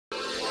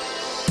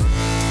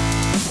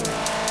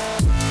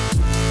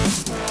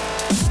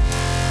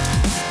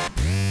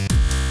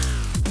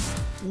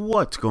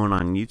What's going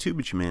on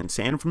YouTube? It's your man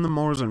Sam from the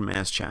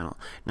UnMasked channel.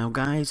 Now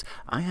guys,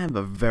 I have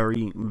a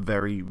very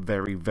weird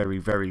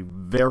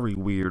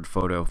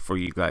photo for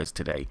you guys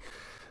today.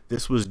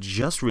 This was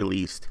just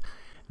released.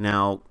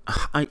 Now,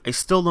 I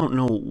still don't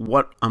know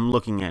what I'm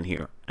looking at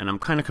here, and I'm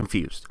kind of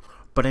confused.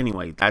 But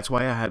anyway, that's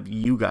why I have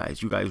you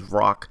guys. You guys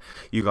rock.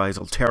 You guys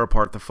will tear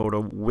apart the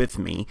photo with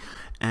me.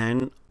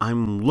 And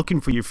I'm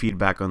looking for your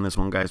feedback on this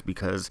one, guys,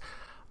 because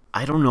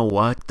I don't know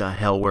what the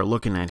hell we're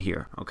looking at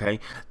here, okay?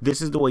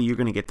 This is the way you're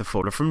going to get the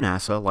photo from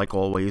NASA. Like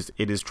always,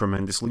 it is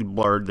tremendously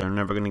blurred. They're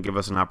never going to give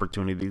us an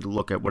opportunity to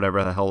look at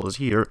whatever the hell is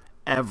here,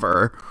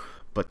 ever.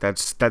 But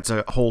that's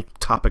a whole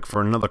topic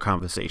for another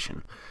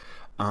conversation.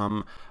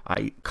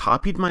 I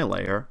copied my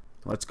layer.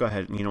 Let's go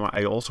ahead. You know what?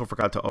 I also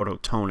forgot to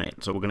auto-tone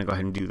it, so we're going to go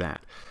ahead and do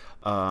that.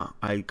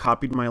 I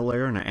copied my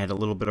layer and I add a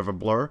little bit of a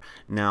blur.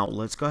 Now,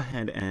 let's go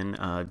ahead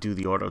and do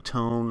the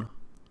auto-tone.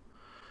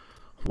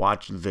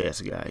 Watch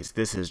this, guys.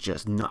 This is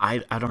just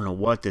I don't know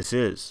what this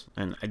is,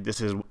 and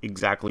this is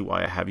exactly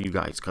why I have you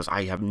guys, because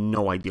I have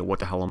no idea what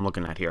the hell I'm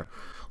looking at here.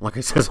 Like I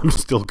said, I'm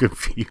still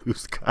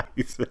confused,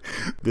 guys.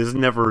 There's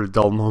never a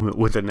dull moment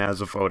with a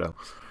NASA photo.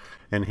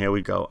 And here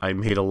we go. I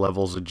made a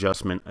levels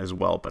adjustment as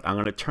well, but I'm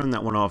going to turn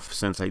that one off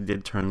since I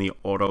did turn the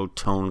auto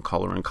tone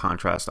color and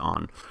contrast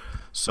on.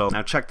 So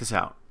now check this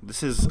out.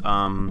 This is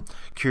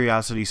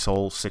Curiosity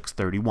Soul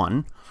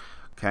 631.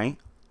 Okay,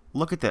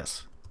 look at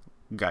this,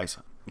 guys.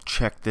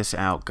 Check this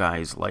out,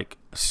 guys. Like,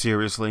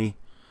 seriously,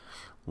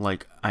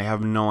 like, I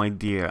have no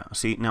idea.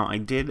 See, now I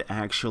did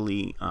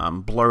actually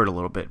blur it a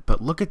little bit,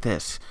 but look at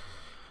this.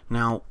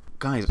 Now,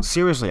 guys,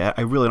 seriously, I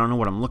really don't know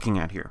what I'm looking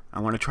at here. I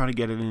want to try to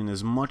get it in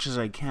as much as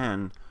I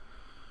can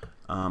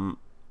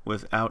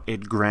without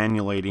it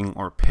granulating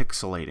or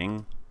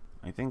pixelating.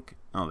 I think,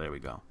 oh, there we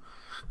go.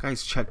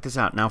 Guys, check this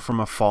out. Now, from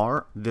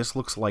afar, this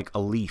looks like a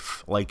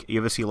leaf. Like, you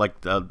ever see,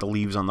 like, the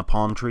leaves on the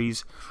palm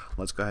trees?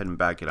 Let's go ahead and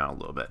back it out a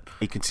little bit.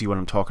 You can see what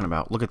I'm talking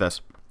about. Look at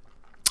this.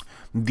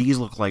 These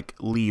look like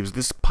leaves.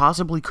 This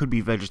possibly could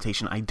be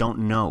vegetation. I don't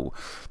know.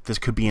 This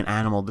could be an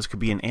animal. This could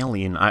be an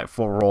alien.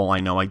 For all I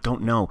know, I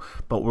don't know.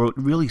 But what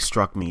really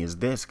struck me is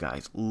this,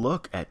 guys.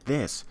 Look at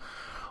this.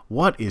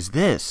 What is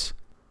this?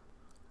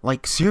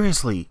 Like,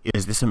 seriously,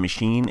 is this a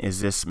machine?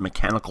 Is this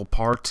mechanical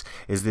parts?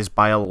 Is this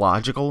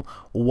biological?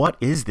 What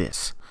is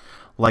this?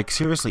 Like,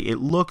 seriously, it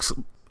looks...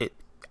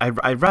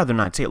 I'd rather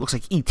not say it looks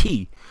like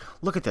E.T.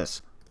 Look at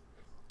this.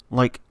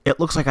 Like, it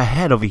looks like a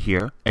head over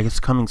here. It's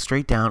coming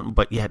straight down,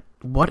 but yet,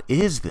 what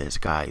is this,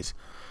 guys?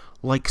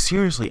 Like,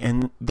 seriously,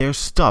 and there's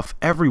stuff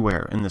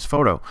everywhere in this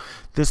photo.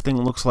 This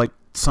thing looks like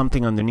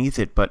something underneath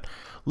it, but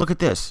look at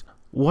this.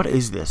 What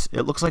is this?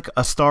 It looks like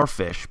a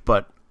starfish,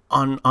 but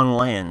on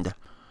land.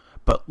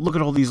 But look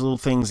at all these little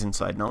things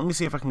inside. Now, let me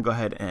see if I can go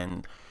ahead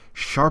and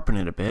sharpen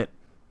it a bit.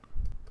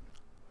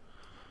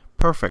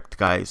 Perfect,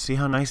 guys. See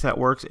how nice that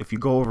works? If you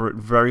go over it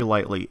very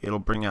lightly, it'll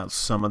bring out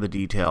some of the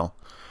detail.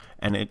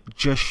 And it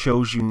just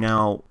shows you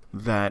now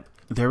that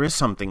there is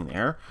something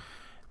there.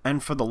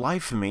 And for the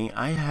life of me,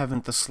 I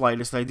haven't the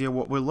slightest idea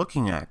what we're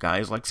looking at,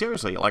 guys. Like,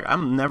 seriously, like,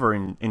 I'm never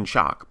in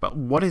shock. But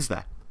what is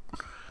that?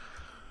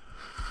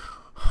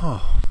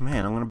 Oh,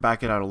 man, I'm going to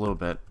back it out a little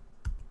bit,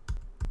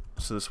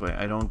 so this way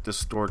I don't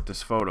distort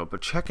this photo.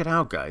 But check it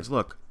out, guys.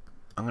 Look,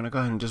 I'm going to go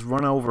ahead and just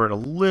run over it a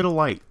little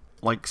light.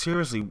 Like,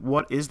 seriously,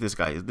 what is this,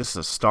 guy? Is this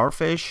a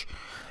starfish?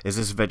 Is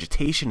this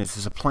vegetation? Is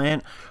this a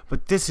plant?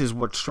 But this is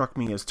what struck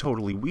me as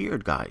totally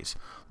weird, guys.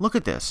 Look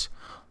at this.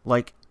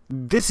 Like,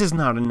 this is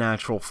not a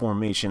natural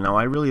formation. Now,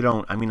 I really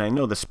don't... I mean, I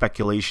know the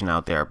speculation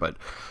out there, but,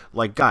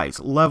 like,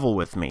 guys, level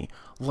with me.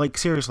 Like,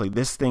 seriously,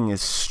 this thing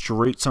is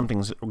straight...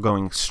 Something's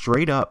going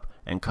straight up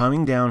and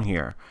coming down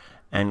here.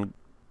 And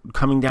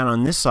coming down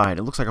on this side,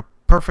 it looks like a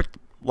perfect,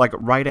 like,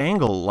 right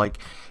angle. Like,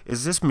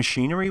 is this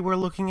machinery we're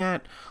looking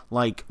at?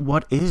 Like,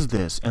 what is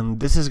this? And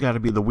this has got to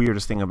be the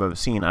weirdest thing I've ever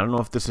seen. I don't know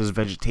if this is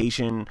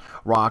vegetation,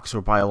 rocks,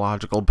 or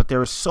biological, but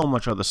there is so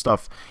much other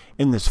stuff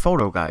in this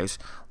photo, guys.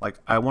 Like,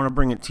 I want to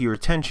bring it to your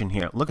attention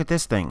here. Look at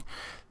this thing.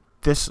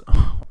 This,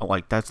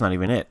 like, that's not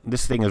even it.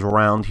 This thing is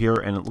round here,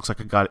 and it looks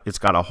like it's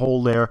got a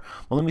hole there.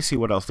 Well, let me see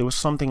what else. There was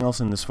something else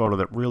in this photo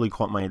that really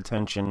caught my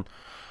attention.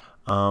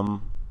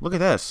 Look at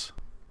this.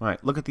 All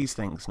right, look at these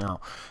things now.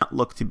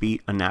 Look to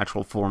be a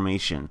natural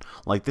formation.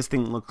 Like, this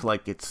thing looks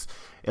like it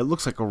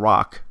looks like a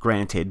rock,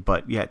 granted,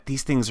 but yet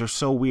these things are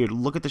so weird.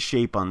 Look at the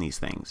shape on these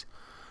things.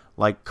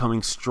 Like,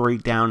 coming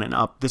straight down and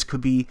up. This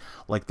could be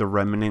like the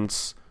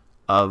remnants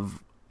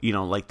of, you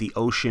know, like the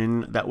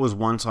ocean that was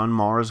once on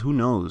Mars. Who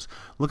knows?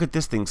 Look at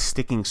this thing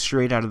sticking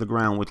straight out of the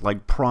ground with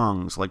like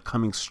prongs, like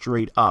coming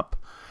straight up.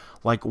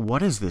 Like,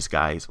 what is this,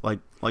 guys?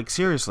 Like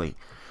seriously.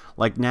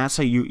 Like,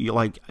 NASA, you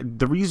like,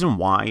 the reason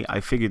why I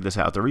figured this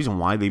out, the reason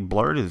why they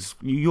blurred is,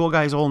 you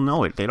guys all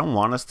know it. They don't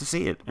want us to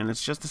see it, and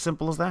it's just as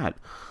simple as that.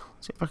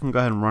 Let's see if I can go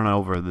ahead and run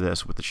over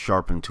this with the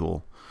sharpen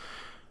tool.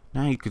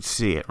 Now you could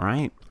see it,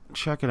 right?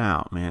 Check it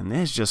out, man.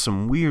 There's just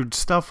some weird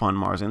stuff on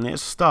Mars, and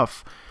there's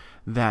stuff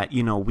that,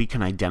 you know, we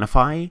can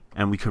identify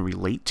and we can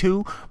relate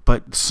to,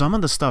 but some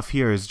of the stuff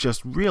here is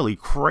just really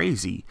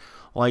crazy.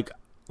 Like,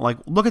 Like,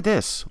 look at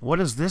this. What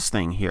is this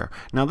thing here?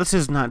 Now, this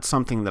is not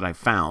something that I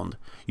found.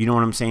 You know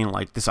what I'm saying?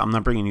 Like this, I'm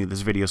not bringing you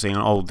this video saying,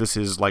 oh, this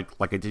is like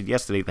I did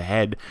yesterday, the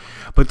head.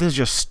 But there's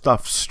just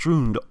stuff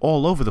strewn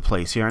all over the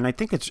place here, and I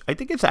think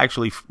it's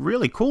actually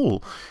really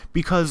cool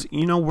because,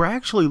 you know, we're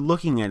actually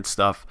looking at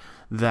stuff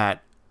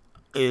that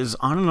is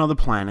on another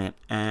planet,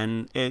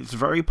 and it's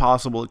very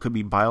possible it could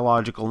be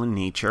biological in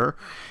nature.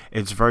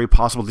 It's very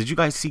possible. Did you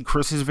guys see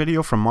Chris's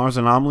video from Mars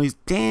Anomalies?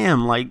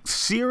 Damn, like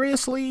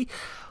seriously?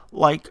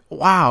 Like,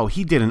 wow,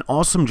 he did an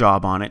awesome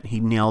job on it. He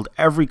nailed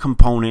every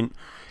component.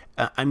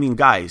 I mean,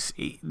 guys,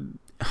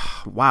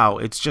 wow,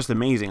 it's just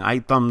amazing. I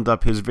thumbed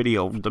up his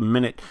video a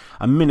minute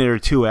or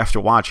two after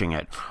watching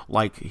it.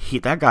 Like,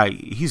 that guy,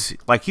 he's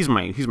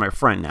my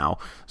friend now.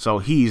 So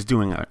he's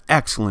doing an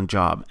excellent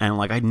job. And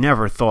like,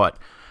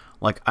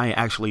 I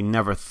actually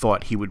never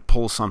thought he would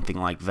pull something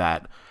like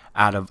that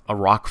out of a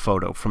rock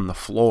photo from the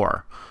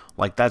floor.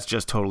 Like, that's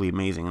just totally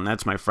amazing, and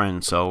that's my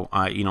friend, so,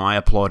 you know, I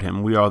applaud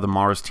him. We are the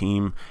Mars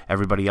team.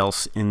 Everybody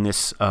else in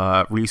this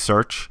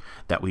research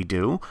that we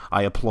do,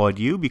 I applaud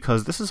you,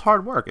 because this is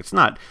hard work. It's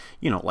not,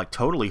 you know, like,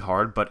 totally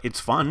hard, but it's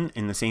fun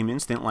in the same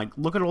instant. Like,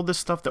 look at all this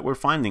stuff that we're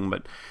finding,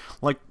 but,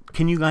 like,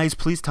 can you guys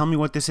please tell me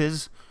what this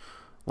is?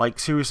 Like,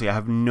 seriously, I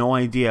have no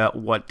idea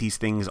what these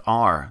things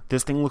are.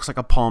 This thing looks like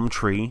a palm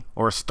tree,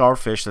 or a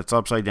starfish that's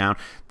upside down.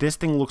 This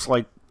thing looks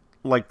like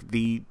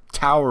the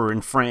tower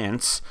in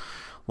France.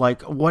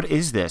 Like, what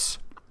is this?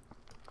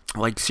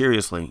 Like,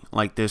 seriously,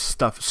 like, there's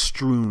stuff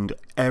strewn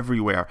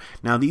everywhere.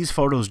 Now, these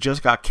photos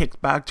just got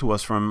kicked back to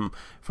us from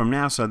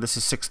NASA. This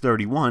is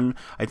 631.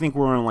 I think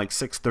we're on, like,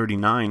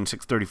 639,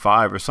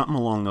 635, or something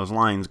along those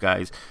lines,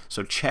 guys.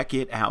 So check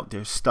it out.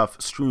 There's stuff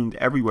strewn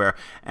everywhere.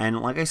 And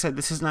like I said,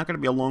 this is not going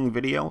to be a long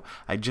video.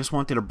 I just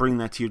wanted to bring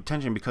that to your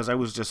attention because I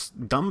was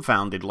just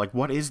dumbfounded. Like,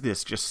 what is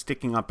this just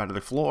sticking up out of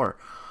the floor?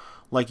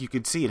 Like, you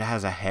could see it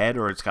has a head,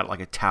 or it's got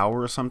like a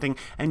tower or something.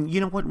 And you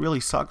know what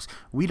really sucks?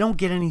 We don't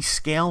get any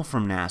scale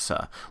from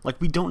NASA. Like,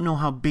 we don't know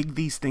how big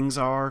these things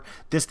are.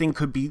 This thing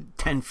could be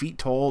 10 feet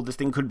tall. This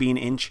thing could be an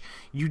inch.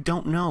 You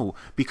don't know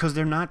because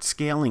they're not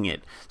scaling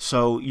it.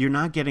 So you're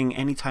not getting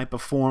any type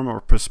of form or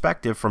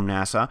perspective from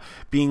NASA,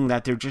 being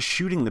that they're just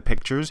shooting the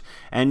pictures,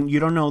 and you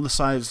don't know the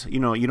size,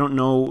 you know, you don't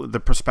know the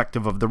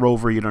perspective of the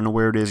rover. You don't know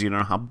where it is. You don't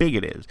know how big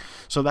it is.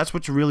 So that's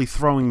what's really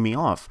throwing me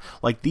off.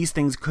 Like, these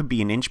things could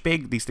be an inch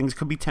big. These things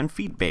could be 10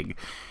 feet big.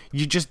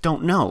 You just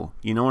don't know.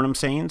 You know what I'm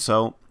saying?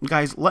 So,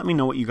 guys, let me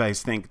know what you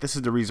guys think. This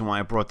is the reason why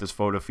I brought this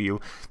photo for you.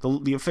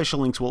 The official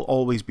links will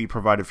always be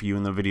provided for you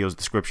in the video's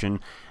description.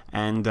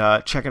 And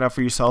check it out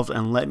for yourselves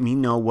and let me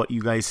know what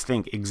you guys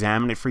think.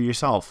 Examine it for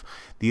yourself.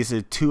 These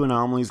are two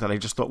anomalies that I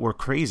just thought were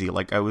crazy.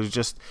 Like, I was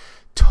just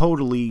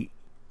totally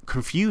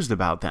confused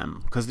about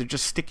them because they're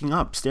just sticking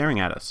up, staring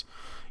at us.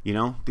 You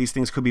know, these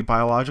things could be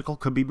biological,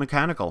 could be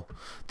mechanical.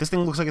 This thing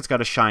looks like it's got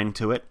a shine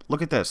to it.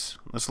 Look at this.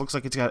 This looks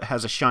like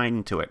has a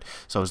shine to it.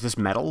 So is this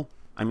metal?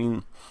 I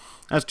mean,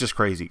 that's just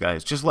crazy,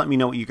 guys. Just let me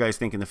know what you guys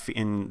think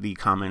in the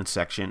comments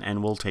section,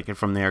 and we'll take it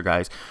from there,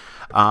 guys.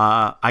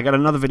 I got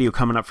another video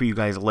coming up for you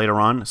guys later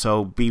on,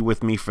 so be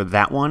with me for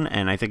that one.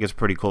 And I think it's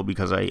pretty cool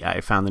because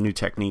I found the new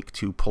technique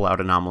to pull out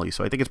anomalies,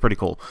 so I think it's pretty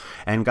cool.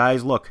 And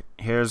guys, look,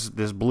 here's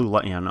this blue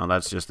light. Yeah, no,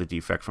 that's just a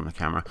defect from the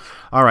camera.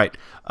 All right,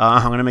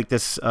 I'm gonna make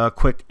this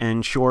quick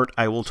and short.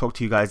 I will talk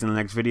to you guys in the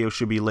next video.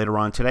 Should be later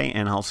on today,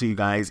 and I'll see you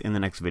guys in the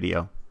next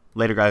video.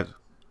 Later, guys.